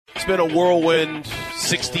It's been a whirlwind,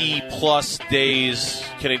 60-plus days.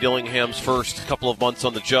 Kenny Dillingham's first couple of months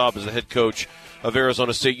on the job as the head coach of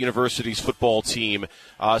Arizona State University's football team.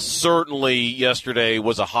 Certainly yesterday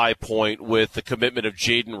was a high point with the commitment of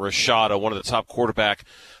Jaden Rashada, one of the top quarterback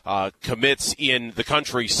commits in the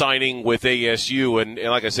country, signing with ASU. And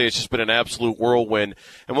like I say, it's just been an absolute whirlwind.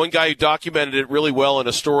 And one guy who documented it really well in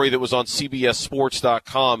a story that was on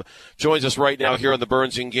CBSSports.com joins us right now here on the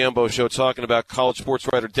Burns and Gambo Show, talking about college sports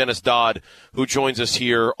writer Dennis Dodd, who joins us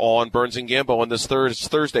here on Burns and Gambo on this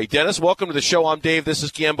Thursday. Dennis, welcome to the show. I'm Dave. This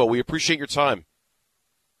is Gambo. We appreciate your time.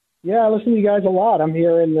 Yeah, I listen to you guys a lot. I'm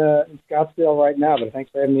here in Scottsdale right now, but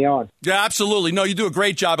thanks for having me on. Yeah, absolutely. No, you do a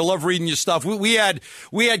great job. I love reading your stuff. We had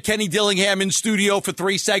Kenny Dillingham in studio for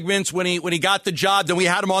 3 segments when he got the job. Then we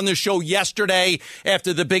had him on the show yesterday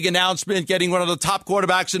after the big announcement, getting one of the top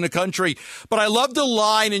quarterbacks in the country. But I love the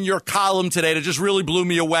line in your column today that just really blew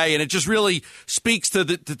me away, and it just really speaks to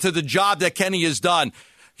the job that Kenny has done.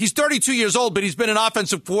 He's 32 years old, but he's been an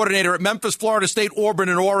offensive coordinator at Memphis, Florida State, Auburn,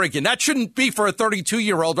 and Oregon. That shouldn't be for a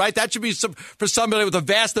 32-year-old, right? That should be for somebody with a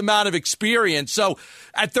vast amount of experience. So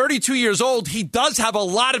at 32 years old, he does have a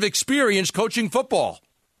lot of experience coaching football.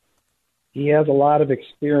 He has a lot of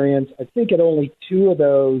experience. I think at only 2 of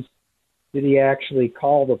those did he actually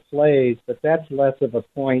call the plays, but that's less of a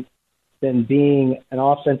point than being an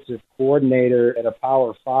offensive coordinator at a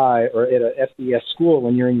Power 5 or at a FBS school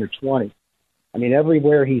when you're in your 20s. I mean,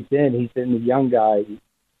 everywhere he's been the young guy.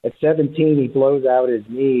 At 17, he blows out his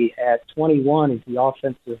knee. At 21, he's the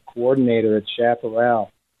offensive coordinator at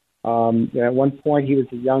Chaparral. At one point, he was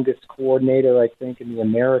the youngest coordinator, I think, in the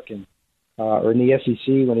American or in the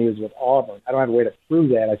SEC when he was with Auburn. I don't have a way to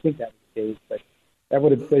prove that. I think that was the case, but that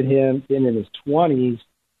would have put him in his 20s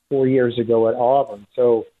 4 years ago at Auburn.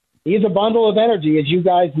 So he's a bundle of energy, as you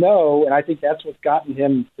guys know, and I think that's what's gotten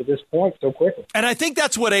him to this point so quickly. And I think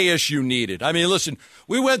that's what ASU needed. I mean, listen,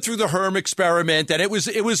 we went through the Herm experiment, and it was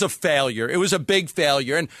a failure. It was a big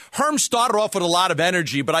failure. And Herm started off with a lot of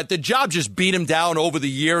energy, but the job just beat him down over the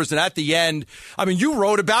years. And at the end, I mean, you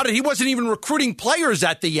wrote about it. He wasn't even recruiting players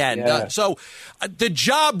at the end. Yeah. So the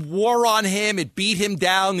job wore on him. It beat him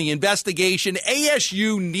down, the investigation.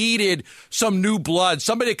 ASU needed some new blood,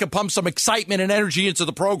 somebody that could pump some excitement and energy into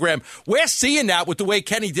the program. We're seeing that with the way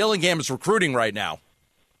Kenny Dillingham is recruiting right now.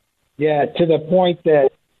 Yeah, to the point that,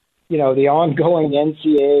 the ongoing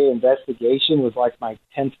NCAA investigation was like my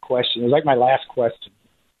 10th question. It was like my last question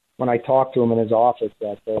when I talked to him in his office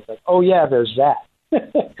that day. It's like, oh, yeah, there's that.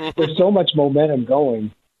 There's so much momentum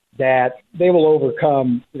going that they will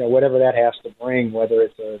overcome, whatever that has to bring, whether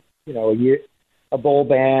it's a bowl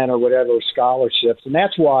ban or whatever, scholarships. And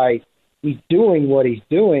that's why he's doing what he's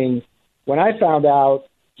doing. When I found out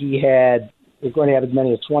he was going to have as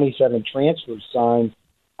many as 27 transfers signed,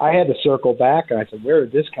 I had to circle back, and I said, where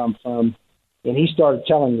did this come from? And he started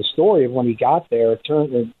telling the story of when he got there.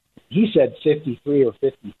 He said 53 or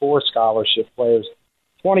 54 scholarship players.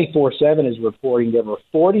 24/7 is reporting there were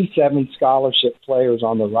 47 scholarship players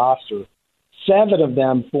on the roster, 7 of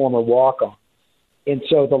them former walk-ons. And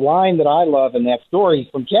so the line that I love in that story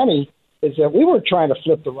from Kenny is that we were trying to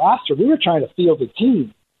flip the roster. We were trying to field a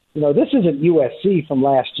team. This isn't USC from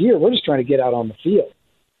last year. We're just trying to get out on the field.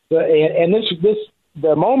 And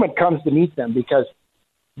the moment comes to meet them because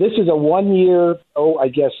this is a 1-year,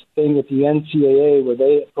 thing with the NCAA where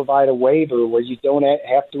they provide a waiver where you don't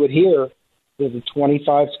have to adhere to the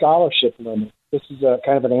 25 scholarship limit. This is a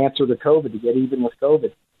kind of an answer to COVID, to get even with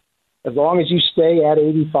COVID. As long as you stay at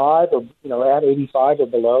 85 or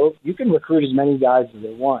below, you can recruit as many guys as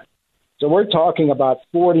they want. So we're talking about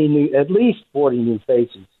at least 40 new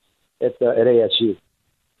faces at ASU.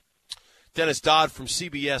 Dennis Dodd from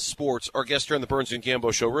CBS Sports, our guest here on the Burns and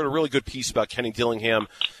Gambo Show, wrote a really good piece about Kenny Dillingham,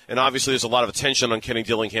 and obviously there's a lot of attention on Kenny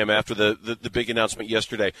Dillingham after the big announcement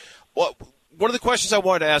yesterday. Well, one of the questions I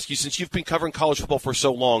wanted to ask you, since you've been covering college football for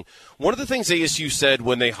so long, one of the things ASU said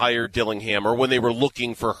when they hired Dillingham or when they were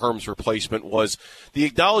looking for Herm's replacement was the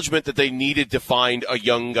acknowledgement that they needed to find a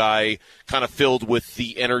young guy kind of filled with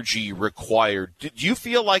the energy required. Do you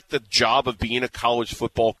feel like the job of being a college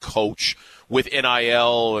football coach with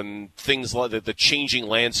NIL and things like the changing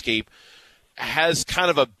landscape has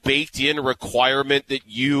kind of a baked-in requirement that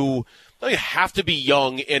you have to be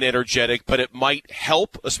young and energetic, but it might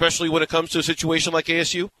help, especially when it comes to a situation like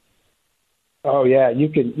ASU? Oh, yeah. You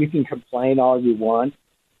can complain all you want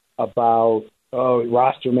about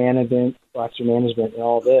roster management and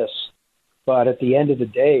all this. But at the end of the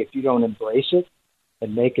day, if you don't embrace it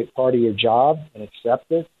and make it part of your job and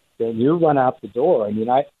accept it, then you run out the door. I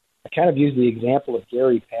mean, I kind of use the example of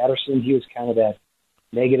Gary Patterson. He was kind of that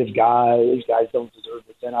negative guy. These guys don't deserve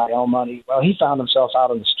this NIL money. Well, he found himself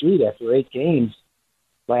out on the street after 8 games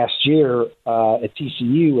last year at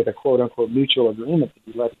TCU with a quote-unquote mutual agreement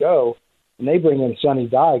to be let go, and they bring in Sonny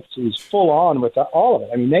Dykes, who's full on with all of it.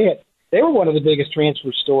 I mean, they were one of the biggest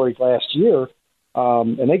transfer stories last year,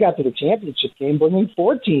 and they got to the championship game bringing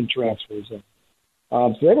 14 transfers in.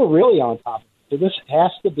 So they were really on top of it. So this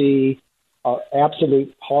has to be an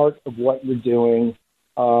absolute part of what you're doing.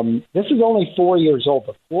 This is only 4 years old.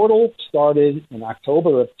 The portal started in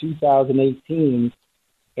October of 2018,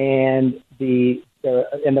 and the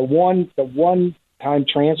one-time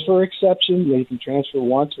transfer exception, you can transfer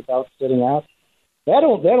once without sitting out, that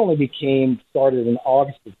only started in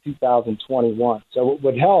August of 2021. So it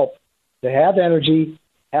would help to have energy,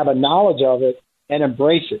 have a knowledge of it, and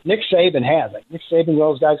embrace it. Nick Saban has it. Nick Saban,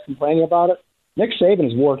 those guys complaining about it, Nick Saban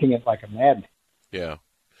is working it like a madman. Yeah,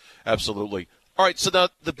 absolutely. All right, so now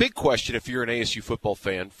the big question, if you're an ASU football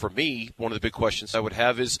fan, for me, one of the big questions I would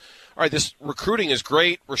have is, all right, this recruiting is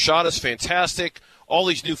great. Rashada's fantastic. All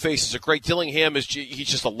these new faces are great. Dillingham, he's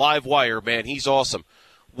just a live wire, man. He's awesome.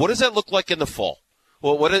 What does that look like in the fall?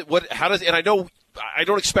 Well, and I know I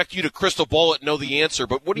don't expect you to crystal ball it and know the answer,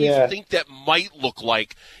 but what do you think that might look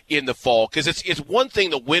like in the fall? Because it's one thing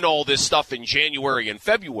to win all this stuff in January and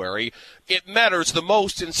February. It matters the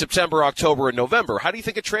most in September, October, and November. How do you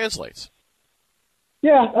think it translates?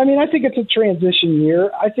 Yeah, I mean, I think it's a transition year.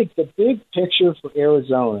 I think the big picture for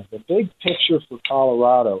Arizona, the big picture for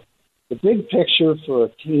Colorado, the big picture for a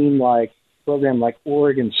program like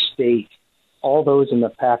Oregon State, all those in the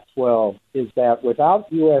Pac-12, is that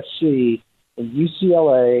without USC and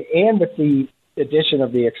UCLA, and with the addition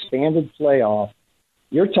of the expanded playoff,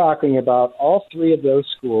 you're talking about all three of those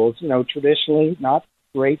schools, traditionally not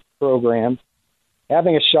great programs,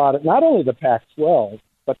 having a shot at not only the Pac-12,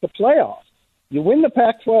 but the playoff. You win the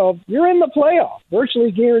Pac-12, you're in the playoff,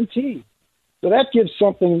 virtually guaranteed. So that gives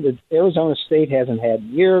something that Arizona State hasn't had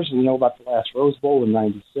in years. We know about the last Rose Bowl in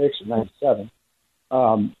 96 or 97.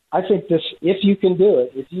 I think this, if you can do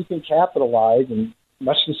it, if you can capitalize, and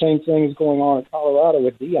much the same thing is going on in Colorado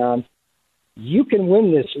with Deion, you can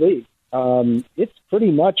win this league. It's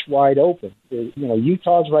pretty much wide open.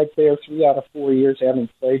 Utah's right there 3 out of 4 years, having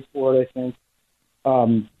played for it, I think.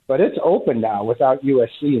 But it's open now without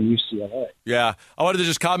USC and UCLA. Yeah. I wanted to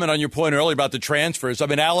just comment on your point earlier about the transfers. I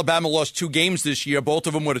mean, Alabama lost 2 games this year, both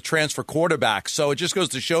of them with a transfer quarterback. So it just goes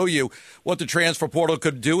to show you what the transfer portal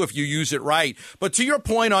could do if you use it right. But to your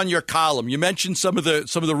point on your column, you mentioned some of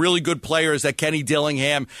the really good players that Kenny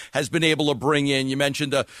Dillingham has been able to bring in. You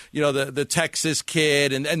mentioned the Texas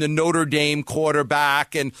kid and the Notre Dame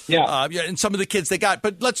quarterback and some of the kids they got.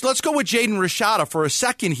 But let's go with Jaden Rashada for a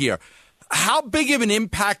second here. How big of an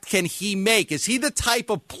impact can he make? Is he the type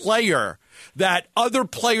of player that other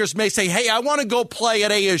players may say, hey, I want to go play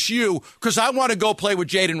at ASU because I want to go play with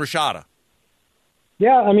Jaden Rashada?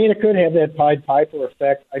 Yeah, I mean, it could have that Pied Piper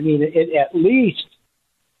effect. I mean, it at least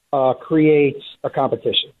creates a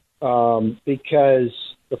competition because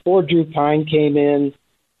before Drew Pine came in,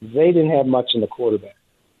 they didn't have much in the quarterback.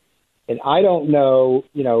 And I don't know,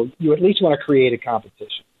 you at least want to create a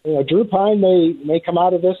competition. Drew Pine may come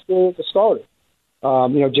out of this the starter.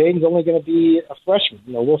 Jaden's only going to be a freshman.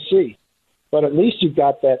 We'll see. But at least you've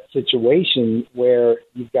got that situation where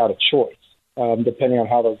you've got a choice, depending on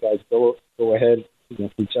how those guys go ahead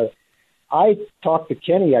against each other. I talked to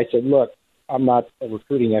Kenny. I said, look, I'm not a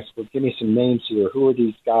recruiting expert. Give me some names here. Who are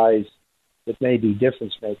these guys that may be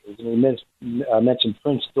difference makers? And he mentioned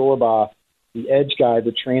Prince Dorbaugh, the edge guy,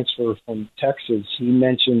 the transfer from Texas. He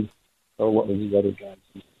mentioned, what was the other guy?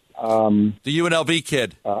 The UNLV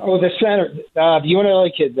kid. The center. The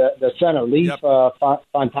UNLV kid, the center, Leaf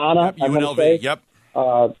Fontana. Yep, UNLV, yep.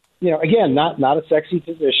 Again, not a sexy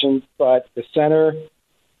position, but the center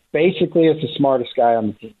basically is the smartest guy on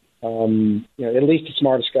the team. At least the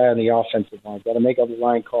smartest guy on the offensive line. Got to make up the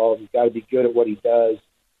line calls. He's got to be good at what he does,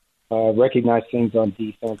 recognize things on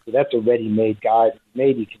defense. So that's a ready-made guy that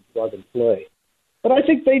maybe can plug and play. But I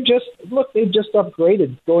think they've just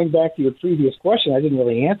upgraded. Going back to your previous question, I didn't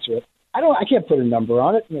really answer it. I can't put a number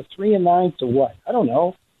on it. 3-9 to what? I don't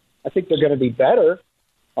know. I think they're going to be better.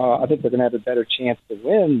 I think they're going to have a better chance to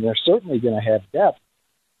win. They're certainly going to have depth.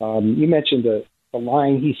 You mentioned the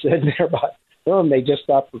line he said there about them. They just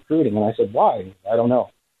stopped recruiting, and I said, why? I don't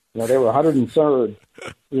know. They were 103rd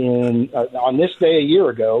on this day a year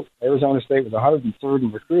ago. Arizona State was 103rd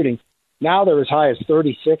in recruiting. Now they're as high as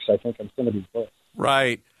 36, I think, on some of these books.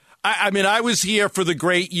 Right. I mean, I was here for the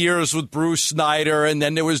great years with Bruce Snyder, and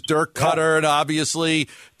then there was Dirk Cutter, and obviously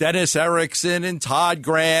Dennis Erickson and Todd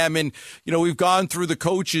Graham. And, we've gone through the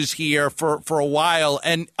coaches here for a while.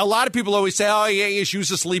 And a lot of people always say, oh, yeah,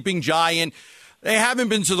 ASU's a sleeping giant. They haven't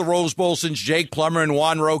been to the Rose Bowl since Jake Plummer and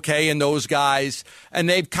Juan Roque and those guys. And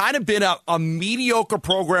they've kind of been a mediocre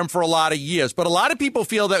program for a lot of years. But a lot of people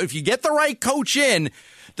feel that if you get the right coach in,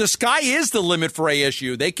 the sky is the limit for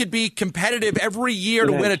ASU. They could be competitive every year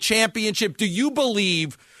to win a championship. Do you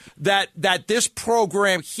believe that this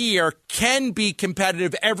program here can be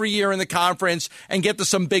competitive every year in the conference and get to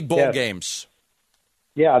some big bowl games?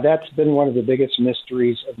 Yeah, that's been one of the biggest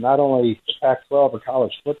mysteries of not only Pac-12 or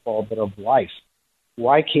college football, but of life.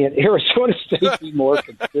 Why can't Arizona State be more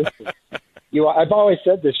consistent? I've always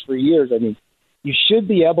said this for years. I mean, you should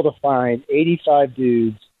be able to find 85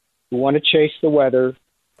 dudes who want to chase the weather,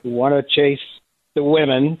 who want to chase the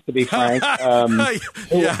women, to be frank,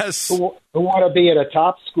 yes, who want to be at a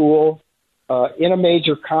top school in a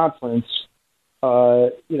major conference,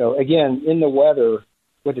 again, in the weather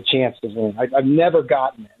with a chance to win. I've never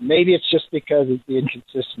gotten it. Maybe it's just because of the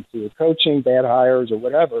inconsistency of coaching, bad hires, or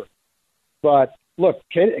whatever. But, look,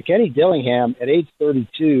 Kenny Dillingham at age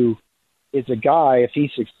 32 is a guy, if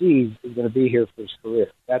he succeeds, is going to be here for his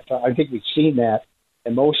career. I think we've seen that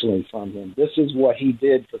emotionally from him. This is what he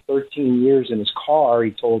did for 13 years in his car, he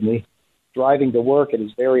told me, driving to work at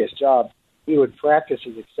his various jobs. He would practice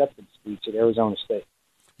his acceptance speech at Arizona State.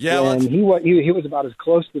 Yeah, and he was about as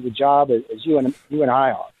close to the job as you and I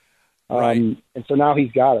are. Right. And so now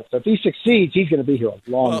he's got it. So if he succeeds, he's going to be here a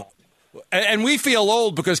long time. And we feel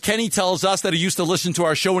old because Kenny tells us that he used to listen to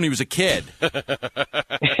our show when he was a kid. Like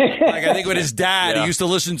I think with his dad, he used to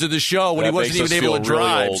listen to the show when he wasn't even able to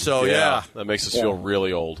drive. Really so that makes us feel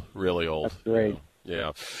really old, really old. That's great.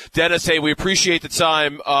 Yeah. Dennis, hey, we appreciate the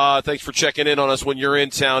time. Thanks for checking in on us when you're in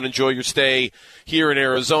town. Enjoy your stay here in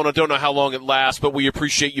Arizona. Don't know how long it lasts, but we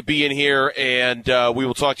appreciate you being here, and we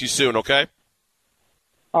will talk to you soon, okay?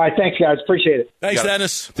 All right, thanks, guys. Appreciate it. Thanks,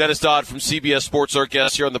 Dennis. Dennis Dodd from CBS Sports, our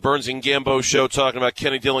guest here on the Burns and Gambo Show, talking about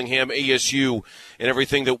Kenny Dillingham, ASU, and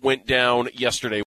everything that went down yesterday.